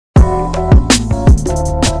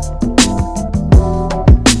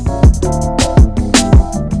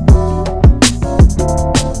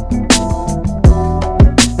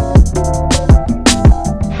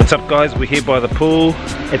guys, we're here by the pool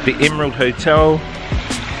at the Emerald Hotel,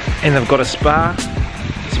 and they've got a spa,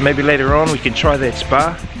 so maybe later on we can try that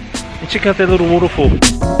spa and check out that little waterfall.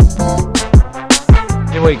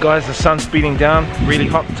 Anyway guys, the sun's beating down, really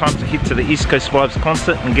hot, time to head to the East Coast Vibes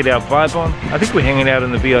concert and get our vibe on. I think we're hanging out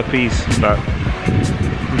in the VIPs, but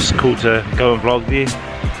it's just cool to go and vlog there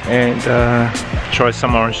and try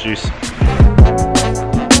some orange juice.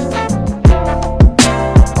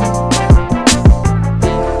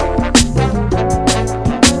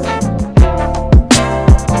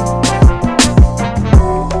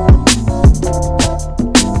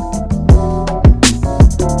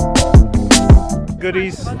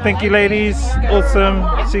 Goodies, thank you ladies, awesome,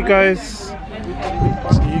 see you guys. Here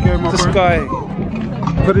you go, my This friend. guy,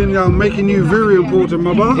 Put in there, making you very important,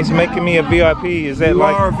 my brother. he's making me a VIP, is that You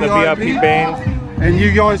are like a the VIP band? And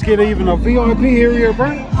you guys get even a VIP area,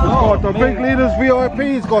 bro. It's got the big leaders VIP,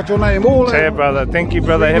 it's got your name all Hey over. brother, thank you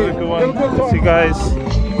brother, have a good one, see you guys.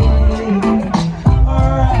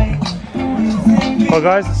 Well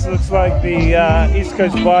guys, this looks like the East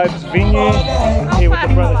Coast Vibes venue here with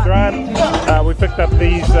the brother Grant. We picked up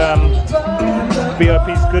these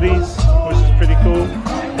VIP's goodies, which is pretty cool.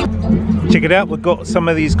 Check it out, we've got some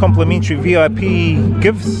of these complimentary VIP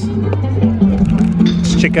gifts.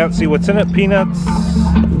 Let's check out, see what's in it. Peanuts,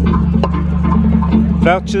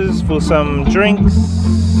 vouchers for some drinks,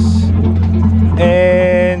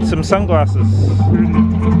 and some sunglasses.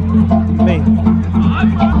 Me.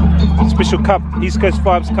 Special cup, East Coast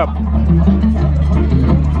Vibes cup.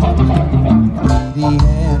 The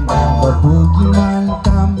end of a boogeyman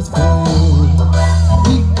comes through.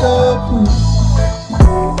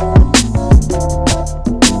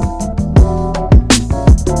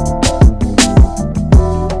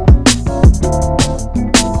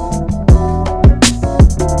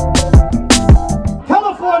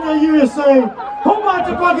 California, USA, home out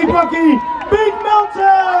to Bucky Bucky, Big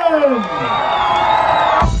Mountain!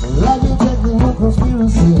 Like you take the whole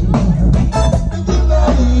conspiracy. Every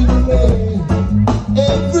night to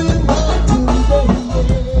the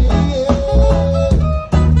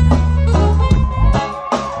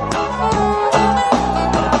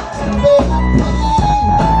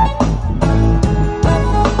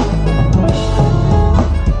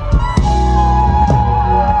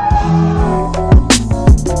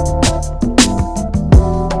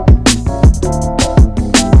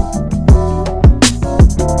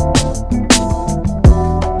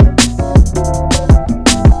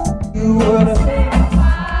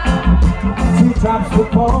drops will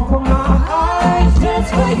fall from my eyes just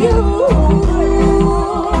for you.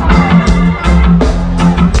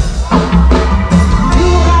 You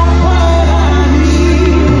got what I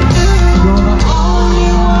need. You're the only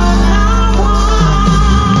one I want.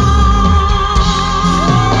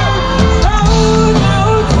 Oh, no,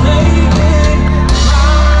 baby.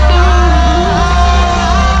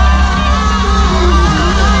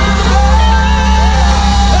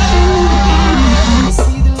 I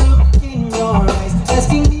see the look in your eyes,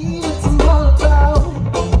 asking me what's I'm all about.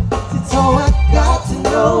 It's all I got to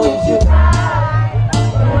know you.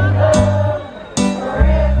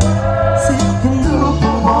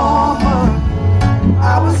 Superwoman, I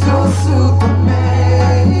was your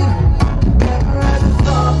Superman. Never had a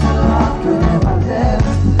thought that I could ever let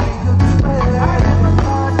I never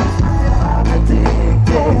thought I'm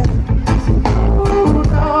addicted. Ooh,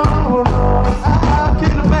 no, I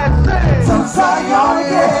can't imagine. So sorry, y'all,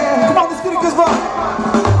 yeah. Come on, let's get it, Gisborne.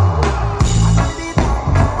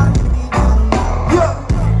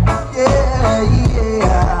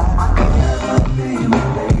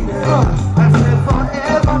 I said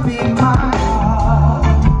forever be mine.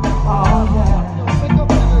 Oh yeah,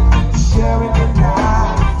 sharing the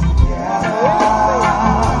night together.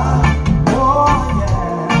 Oh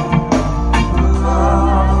yeah,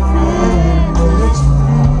 love is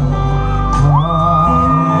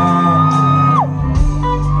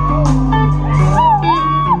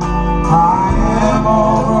I am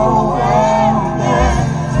overwhelmed and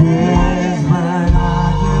tears when I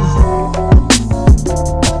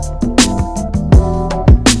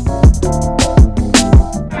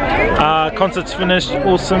just Concert's finished,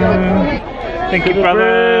 awesome. Thank you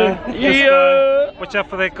brother. Yeah. Watch out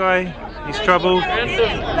for that guy, he's trouble.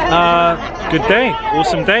 Good day,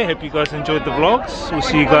 awesome day. Hope you guys enjoyed the vlogs. We'll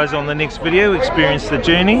see you guys on the next video. Experience the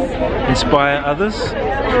journey, inspire others,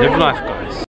 live life guys.